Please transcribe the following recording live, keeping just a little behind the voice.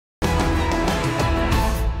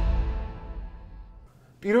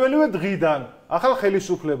პირველივე დღიდან ახალ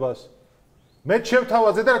ხელისუფლებას მე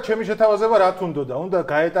შევთავაზე და ჩემი შეთავაზება რა თუნდოდა, უნდა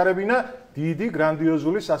გაეტარებინა დიდი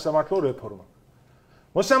გრანდიოზული სასამართლო რეფორმა.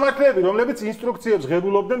 მოსამართლეები, რომლებიც ინსტრუქციებს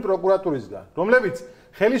ღებულობდნენ პროკურატურისგან, რომლებიც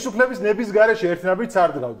ხელისუფლების ნების გარეშე ერთნაირად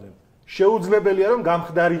წარდგავდნენ, შეუძლებელია რომ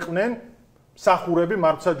გამხდარიყვნენ მსახურები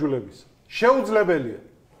მართლმსაჯულების. შეუძლებელია.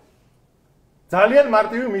 ძალიან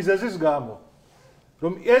მარტივი მიზეზის გამო,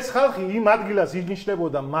 რომ ეს ხალხი იმ ადგილას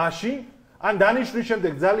ინიშნებოდა მაშინ, ან დანიშნვის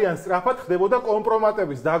შემდეგ ძალიან სწრაფად ხდებოდა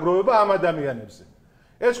კომპრომატების დაგროვება ამ ადამიანებზე.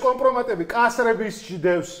 ეს კომპრომატები კასრების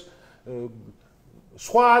ჯდევს,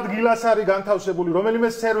 სხვა ადგილას არის განთავსებული, რომელიმე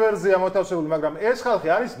სერვერზეა მოთავსებული, მაგრამ ეს ხალხი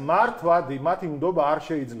არის მართვადი, მათი ნდობა არ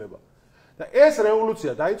შეიძლება. და ეს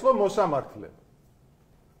რევოლუცია დაიწყო მოსამართლემ.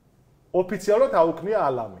 ოფიციალურად აუქმია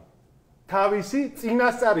ალამი. თავისი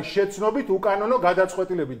წინასწარი შეცნობით უკანონო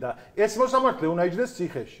გადაწყვეტილებით და ეს მოსამართლე უნდა იჯდეს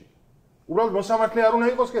ციხეში. უბრალოდ მოსამართლე არ უნდა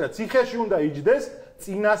იყოს კი არა, ციხეში უნდა იჯდეს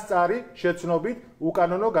წინასწარი შეცნობით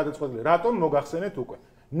უკანონო გადაწყვეტილება. რატომ მოგახსენეთ უკვე?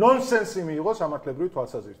 ნონსენსი მიიღო სამართლებრივი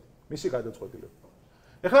თვალსაზრისით. მისი გადაწყვეტილება.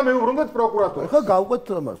 ეხლა მე ვუბრუნდეთ პროკურატურას. ეხლა გავყვეთ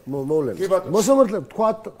ამას, მოვლენას. მოსამართლემ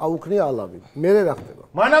თქვათ აუქმნია ალამი. მე რა ხდება?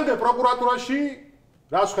 მანამდე პროკურატურაში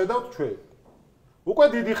რას ხედავთ ჩვენ? უკვე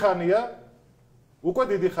დიდი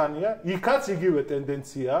ხანია, იქაც იგივე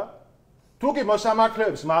ტენდენცია. თუ კი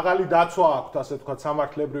მოსამართლეებს მაღალი დაცვა აქვთ, ასე ვთქვათ,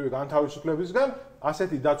 სამართლებრივი განთავისუფლებისგან,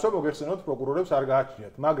 ასეთი დაცვა მოგეხსენოთ პროკურორებს არ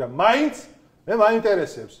გააჩნიათ, მაგრამ მაინც მე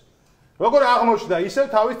მაინტერესებს. როგორ აღმოჩნდა ისევ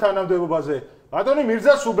თავის თანამდებობაზე ბატონი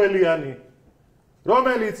მირზა სუბელიანი,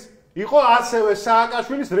 რომელიც იყო ასევე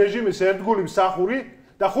სააკაშვილის რეჟიმის ერთგული მსახური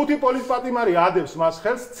და 5 პოლიტპატიმარი ადებს მას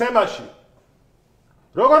ხელს ცემაში.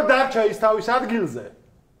 როგორ დარჩა ის თავის ადგილზე?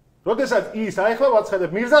 როდესაც ის აიხლა ვაცხადებ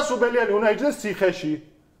მირზა სუბელიანი უნდა იჯდეს ციხეში.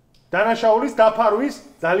 დანაშაულის დაფარვის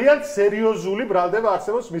ძალიან სერიოზული ბრალდება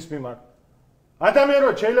არსებობს მის მიმართ.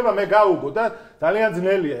 ადამიანურად შეიძლება მე გავუგო და ძალიან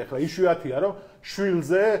ძნელია ეხლა იშვიათია რომ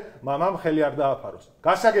შვილზე მამამ ხელი არ დააფაროს.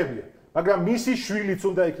 გასაგებია, მაგრამ მისი შვილიც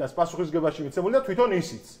უნდა იქნას პასუხისგებაში მიცემული და თვითონ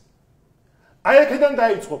ისიც. აი აქედან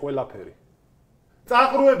დაიწყო ყველაფერი.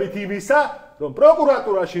 წაყრუებით იმისა, რომ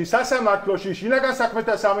პროკურატურაში, სასამართლოში, შინაგან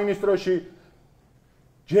საქმეთა სამინისტროში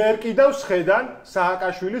ჯერ კიდევ შედან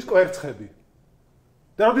სააკაშვილის კვერცხები.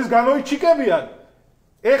 და როდის გამოიჩიკებიან,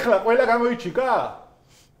 ეხლა ყველა გამოიჩიკა?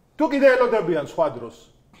 თუ კიდე ელოდებიან სხვა დროს.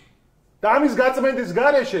 და ამის გაწმენდის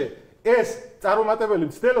გარეშე ეს წარუმატებელი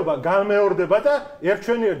მცდელობა განმეორდება და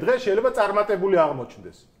ერთჩვენიერ დღეს შეიძლება წარმატებული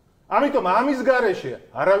აღმოჩნდეს. ამიტომ ამის გარეშე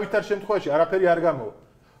არავითარ შემთხვევაში არაფერი არ გამოვა.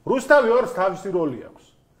 რუსთავი ორს თავისი როლი აქვს.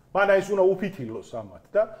 მან ის უნდა უფითილოს ამათ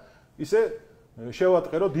და ისე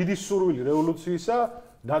შევატყერო დიდი სურვილი რევოლუციისა,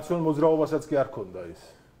 ნაციონალურ მოძრაობასაც კი არ ქონდა ის.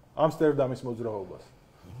 ამსტერდამის მოძრაობას.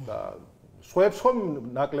 და სხვებს ხომ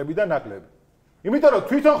ნაკლები და ნაკლები. იმიტომ რომ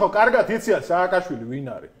თვითონ ხო კარგად იციან სააკაშვილი ვინ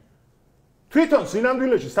არის. თვითონ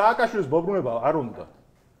სინამდვილეში სააკაშვილის ბობრუნება არ უნდა.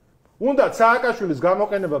 უნდა სააკაშვილის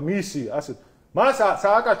გამოყენება მისი, ასე მას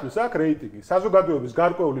სააკაშვილს აქვს რეიტინგი, საზოგადოების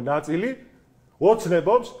გარკვეული ნაწილი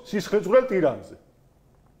ოცნებობს სისხლძვრელ ტირანზე.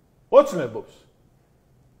 ოცნებობს.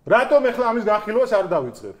 რატომ ეხლა ამის განხილვას არ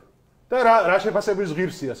დავიწყებ? და რა შეფასების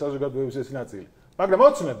ღირსია საზოგადოების ეს ნაწილი. მაგრამ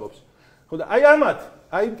ოცნებობს. ხო და აი ამათ,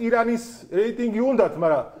 აი ტირანის რეიტინგი უნდათ,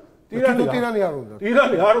 მაგრამ ტირანი არ უნდა.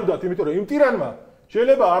 ტირანი არ უნდათ, იმიტომ რომ იმ ტირანმა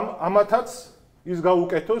შეიძლება ამათაც ის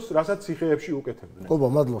გაუკეთოს, რასაც ციხეებში უკეთებდნენ. ყობა,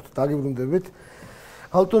 მადლობთ, დაგიბრუნდებით.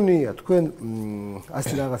 ავტონია, თქვენ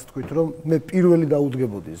ასე რაღაც თქვით, რომ მე პირველი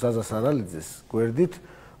დაუდგებოდი ზაზას არალიძეს გვერდით,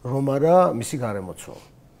 რომ არა მისი გარემოცვა.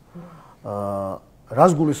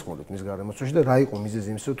 რას გულისხმობთ მის გარემოცვაში და რა იყო მიზეზი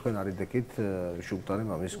იმისა, რომ თქვენ არიდექით შუბტარი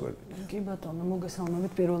მამის გვერდით? კი ბატონო,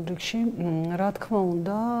 მოგესალმებით პირველ რიგში. რა თქმა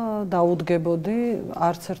უნდა, დაუდგებოდი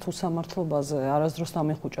არც ერთ უსამართლობაზე არასდროს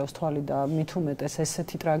დამიხუჭავს თვალი და მით უმეტეს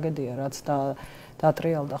ესეთი ტრაგედია, რაც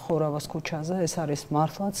დატრიალდა ხორავას ქუჩაზე, ეს არის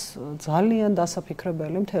მართლაც ძალიან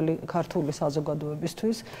დასაფიქრებელი მთელი ქართული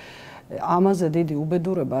საზოგადოებისთვის. ამაზე დიდი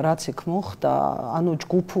უბედურება რაც იქ მოხდა, ანუ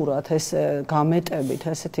ჯგუფურად ეს გამეტებით,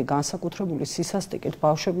 ესეთი განსაკუთრებული სისასტიკით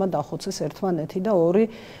ბავშვებმა დახოცეს ერთმანეთი და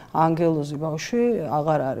ორი ანგელოზი ბავშვი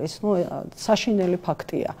აღარ არის. ნუ საშინელი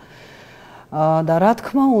ფაქტია. და რა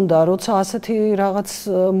თქმა უნდა, როცა ასეთი რაღაც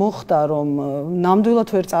მოხდა, რომ ნამდვილად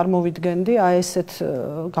ვერ წარმოვიდგენდი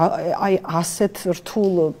აი ასეთ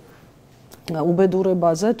რთულ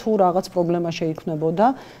უბედურებაზე თუ რაღაც პრობლემა შეიქმნებოდა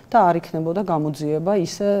და არ იქნებოდა გამოძიება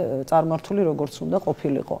ისე წარმართული როგორც უნდა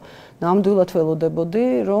ყოფილიყო. ნამდვილად ველოდებოდი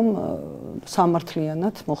რომ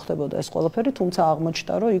სამართლიანად მოხდებოდა ეს ყველაფერი, თუმცა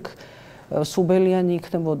აღმოჩნდა რომ იქ სუბელიანი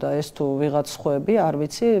იქნებოდა ეს თუ ვიღაც სხვები, არ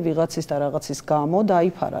ვიცი, ვიღაცის და რაღაცის გამო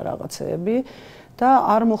დაიფარა რაღაცეები და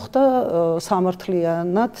არ მოხდა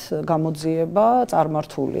სამართლიანად გამოძიება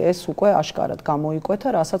წარმართული. ეს უკვე აშკარად გამოიკვეთა,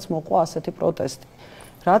 რასაც მოყვა ასეთი პროტესტი.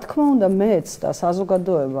 რა თქმა უნდა, მეც და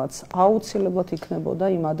საზოგადოებაც აუცილებლად იქნებოდა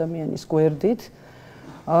იმ ადამიანის გვერდით,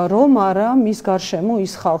 რომ არა მის გარშემო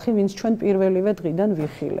ის ხალხი, ვინც ჩვენ პირველივე დღიდან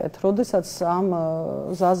ვიხილეთ. როდესაც ამ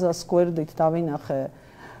ზაზას გვერდით დავინახე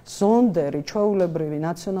ზონდერი, ჩვეულებრივი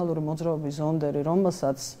ნაციონალური მოძრაობის ზონდერი,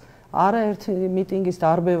 რომელსაც არაერთი მიტინგის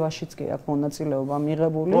დარბევაშიც კი აქვს მონაწილეობა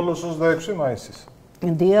მიღებული. ბოლოს 26 მაისის.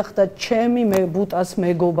 დიახ და ჩემი ბუტას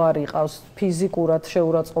მეგობარი ყავს ფიზიკურად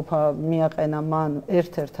შეურაცხყოფა მიაყენა მან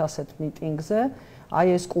ერთ-ერთ ასეთ მიტინგზე. აი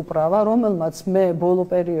ეს კუპრავა, რომელმაც მე ბოლო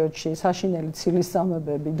პერიოდში საშინელი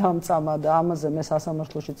ცილისწამებები დამწამა და ამაზე მე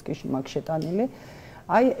სასამართლოშიც კი მაქვს შეტანილი.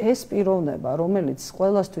 აი ეს პიროვნება, რომელიც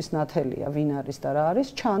ყველასთვის ნათელია, ვინ არის და რა არის,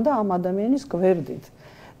 ჩანდა ამ ადამიანის გვერდით.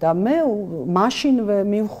 და მე მაშინვე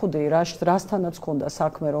მივხვდი, რასთანაც ქონდა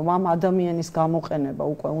საქმე, რომ ამ ადამიანის გამოყენება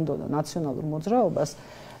უკვე უნდოდა ნაციონალურ მოძრაობას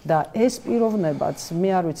და ეს პიროვნებაც მე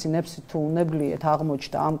არ ვიცი ნებსი თუ უნებლიეთ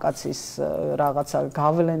აღმოჩნდა ამ კაცის რაღაცა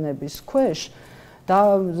გავლენების ქვეშ.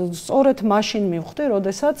 და სწორედ მაშინ მივხვდი,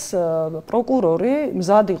 როდესაც პროკურორი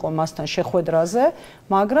მზად იყო მასთან შეხვედრაზე,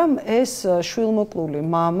 მაგრამ ეს შვილმოკლული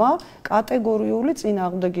მამა კატეგორიული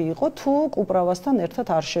წინააღმდეგი იყო თუ კუპრავასთან ერთად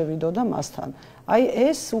არ შევიდოდა მასთან. აი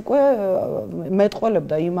ეს უკვე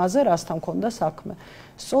მეტყველებდა იმაზე, რასთან მქონდა საქმე.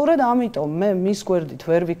 სწორედ ამიტომ მე მის გვერდით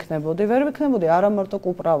ვერ ვიქნებოდი არა მარტო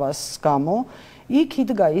კუპრავას გამო, იქ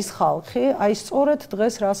იდგა ის ხალხი, აი სწორედ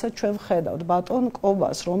დღეს რასაც ჩვენ ვხედავთ, ბატონ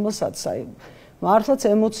კობას, რომელსაც აი მართლაც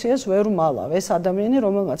ემოციას ვერ ვმალავ. ეს ადამიანი,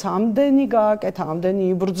 რომელმაც ამდენი გააკეთა, ამდენი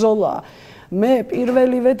იბრძოლა, მე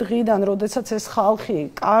პირველივე დღიდან, როდესაც ეს ხალხი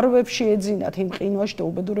კარვებში ეძინათ იმ ყინვაში და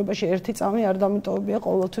უბედურებაში ერთი წამი არ დამიტოვებია,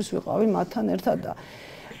 ყოველთვის ვიყავი მათთან ერთად და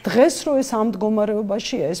დღეს რო ეს ამ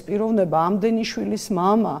მდგომარეობაშია, ეს პიროვნება ამდენი შვილის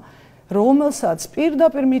მამა, რომელსაც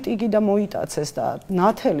პირდაპირ მიტინგი და მოიტაცეს და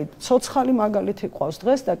ნათელი ცოცხალი მაგალითი ყავს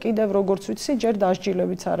დღეს და კიდევ როგორც ვიცი, ჯერ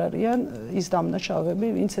დასჯილებიც არ არიან ის დამნაშავეები,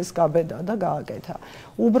 ვინც ეს გაბედა და გააკეთა.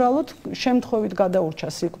 უბრალოდ შემთხვევით გადაურჩა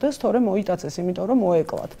სიკვდილს, თორემ მოიტაცეს, იმიტომ რომ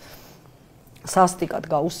მოეკლათ. სასტიკად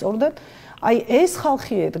გაუსწორდნენ. აი ეს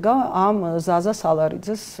ხალხი ედგა ამ ზაზა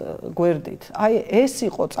სალარიძეს გვერდით. აი ეს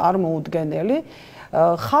იყო წარმოუდგენელი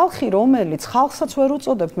ხალხი, რომელიც ხალხსაც ვერ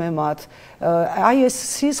უწოდებ მე მათ, აი ეს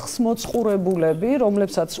სისხლს მოწყურებულები,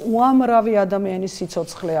 რომლებსაც უამრავი ადამიანის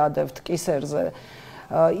სიცოცხლე ადევთ კისერზე,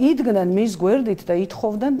 იდგნენ მის გვერდით და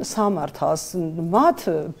ითხოვდნენ სამართალს. მათ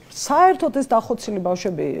საერთოდ ეს დახოცილი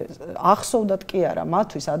ბავშვები ახსოვდათ კი არა,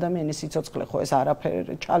 მათთვის ადამიანის სიცოცხლე ხო ეს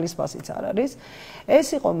არაფერი ჩალისფასიც არ არის. ეს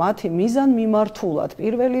იყო მათი მიზანმიმართულად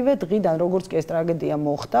პირველივე დღიდან, როგორც კი ეს ტრაგედია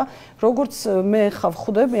მოხდა, როგორც მე ხავ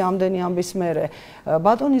ხვდები ამდენი ამბის მერე,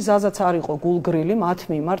 ბატონი ზაზაც არ იყო გულგრილი მათ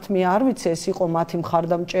მიმართ, მე არ ვიცი ეს იყო მათი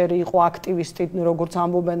მხარდამჭერი, იყო აქტივისტი, როგორც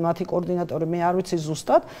ამბობენ მათი კოორდინატორი, მე არ ვიცი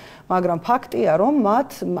ზუსტად, მაგრამ ფაქტია, რომ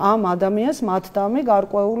ამ ადამიანს მათდამი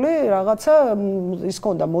გარკვეული რაღაცა ის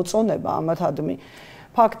ქონდა მოწონება ამათადმი.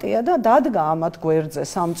 ფაქტია და დადგა ამათ გვერდზე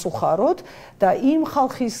სამწუხაროდ და იმ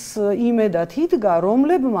ხალხის იმედად იდგა,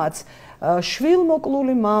 რომლებმაც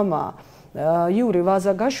შვილმოკლული მამა იური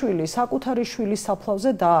ვაზაგაშვილი საკუთარი შვილის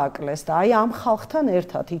საფლავზე დააკლეს და აი ამ ხალხთან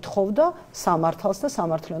ერთად ითხოვდა სამართალს და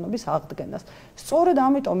სამართლიანობის აღდგენას. სწორედ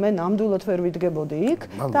ამიტომ მე ნამდვილად ვერ ვიდგებოდი იქ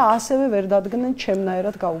და ასევე ვერ დადგნენ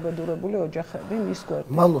ჩემნაირად გაუბედურებული ოჯახები მის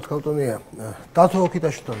გვერდით. მადლობთ კავტონია. დათო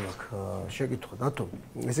ოკიტაშვილთან მაქვს შეკითხვა. დათო,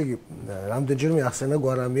 ესე იგი რამდენჯერმე ახსენა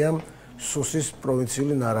გვარამიამ სუსის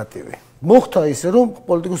პროვინციული ნარატივი. მოხდა ისე, რომ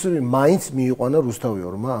პოლიტიკოსები მაინც მიიყვანა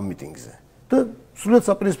რუსთავიორმა ამ მიტინგზე. და სულად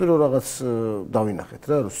საპირისპირო რაღაც დავინახეთ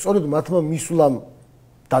რა, რომ სწორედ მათმა მისვლამ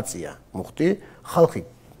დაწია მუხტი, ხალხი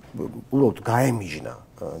უბრალოდ გაემიჯნა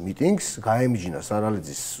მიტინგს, გაემიჯნა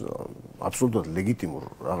სარალიძის აბსოლუტურად ლეგიტიმურ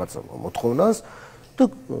რაღაცა მოთხოვნას და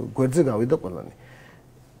გვერდზე გავიდა ყველანი.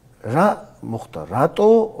 რა მოხდა? რატო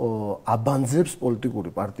აბანძებს პოლიტიკური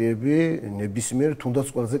პარტიები ნებისმიერ თუნდაც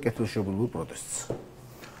ყველაზე კეთილშობილურ პროტესტს?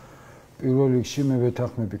 პირველ რიგში მე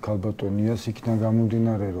ვეთანხმები ქალბატონიას იქიდან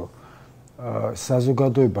გამომდინარე, რომ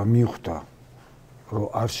საზოგადოება მიხვდა, რომ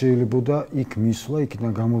არ შეიძლებოდა იქ მისვლა,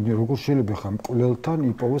 იქიდან გამომდინარე, როგორ შეიძლება ხა მკვლელთან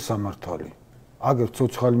იპოვოს სამართალი. აგერ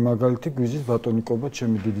ცოცხალი მაგალითი გვიზის ბატონი კობა,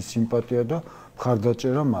 ჩემი დიდი სიმპათია და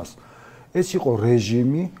მხარდაჭერა მას. ეს იყო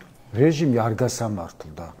რეჟიმი არ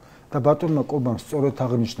გასამართლდა. და ბატონმა კობამ სწორედ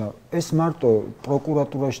აღნიშნა, ეს მარტო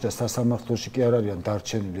პროკურატურაში და სასამართლოში კი არ არიან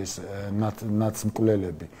დარჩენილი ეს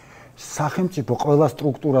ნაცმკვლელები. სახელმწიფო ყველა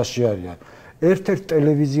სტრუქტურაში არიან. ერთ-ერთ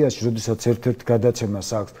ტელევიზიაში, როდესაც ერთ-ერთ გადაცემას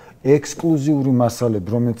აქვს ექსკლუზიური მასალები,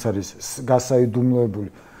 რომელიც არის გასაიდუმლოებული,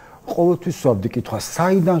 ყოველთვის ვსვამდი კითხვა,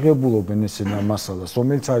 საიდან ღებულობენ ესენი ამ მასალას,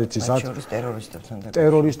 რომელიც არის ის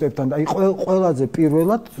ტერორისტებთან და აი ყველაზე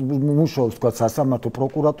პირველად მუშაობს თქვა სასამართლო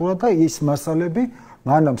პროკურატურა და ის მასალები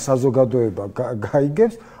მანამ საზოგადოება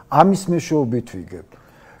გაიგებს, ამის მეშვეობით ვიგებ.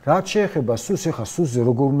 რაც შეეხება სუს, ეხა სუსზე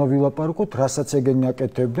როგორ უნდა ვილაპარაკოთ, რასაც ეგენი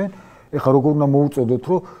აკეთებდნენ, ეხა როგორ უნდა მოუწოდოთ,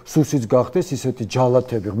 რომ სუსიც გახდეს ისეთი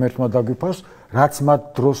ჯალათები, ღმერთმა დაგვიფარს, რაც მათ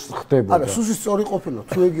დროს ხდებოდა. არა, სუსის სწორი ყოფილა,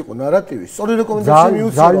 თუ ეგ იყო ნარატივი, სწორი რეკომენდაცია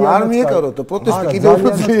მიუწოდა, არ მიეკაროთ და პროტესტი კიდევ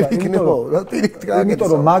უფრო ძლიერი იქნება, რა პირიქით გააკეთე. იმიტომ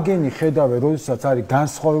რომ მაგენი ხედავე, როდესაც არის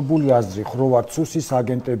განსხვავებული აზრი, ხო ვარ სუსის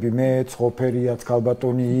აგენტები, მეც, ყოფერიაც,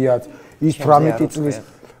 ქალბატონიაც, ის 18 წლის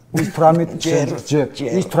ის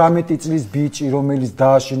 18 წლის ბიჭი, რომელიც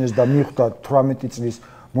დააშინეს და მიხვდა 18 წლის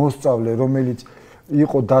მოსწავლე, რომელიც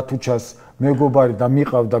იყო დათუჩას მეგობარი და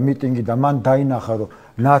მიყავდა მიტინგი და მან დაინახა, რომ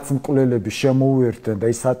ნაცმკვლელები შემოუერთდნენ და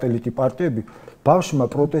ის სატელიტი პარტიები, ბავშვმა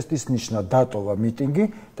პროტესტის ნიშნად დატოვა მიტინგი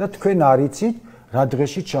და თქვენ არიცით, რა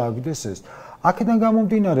დღეში ჩააგდეს ეს. აქედან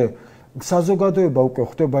გამომდინარე, საზოგადოება უკვე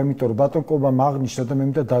ხდება, იმიტომ რომ ბატონ კობამ აღნიშნა და მე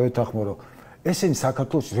მინდა დავეთანხმო, რომ ესენი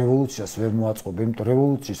საქართველოს რევოლუციას ვერ მოაწყობენ, იმიტომ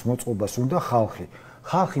რევოლუციის მოწყობას უნდა ხალხი.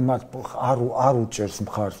 ხალხი მათ არ უჭერს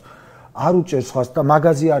მხარს. არ უჭერს ხარს და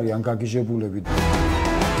მაგაზი არიან გაგიჟებულები.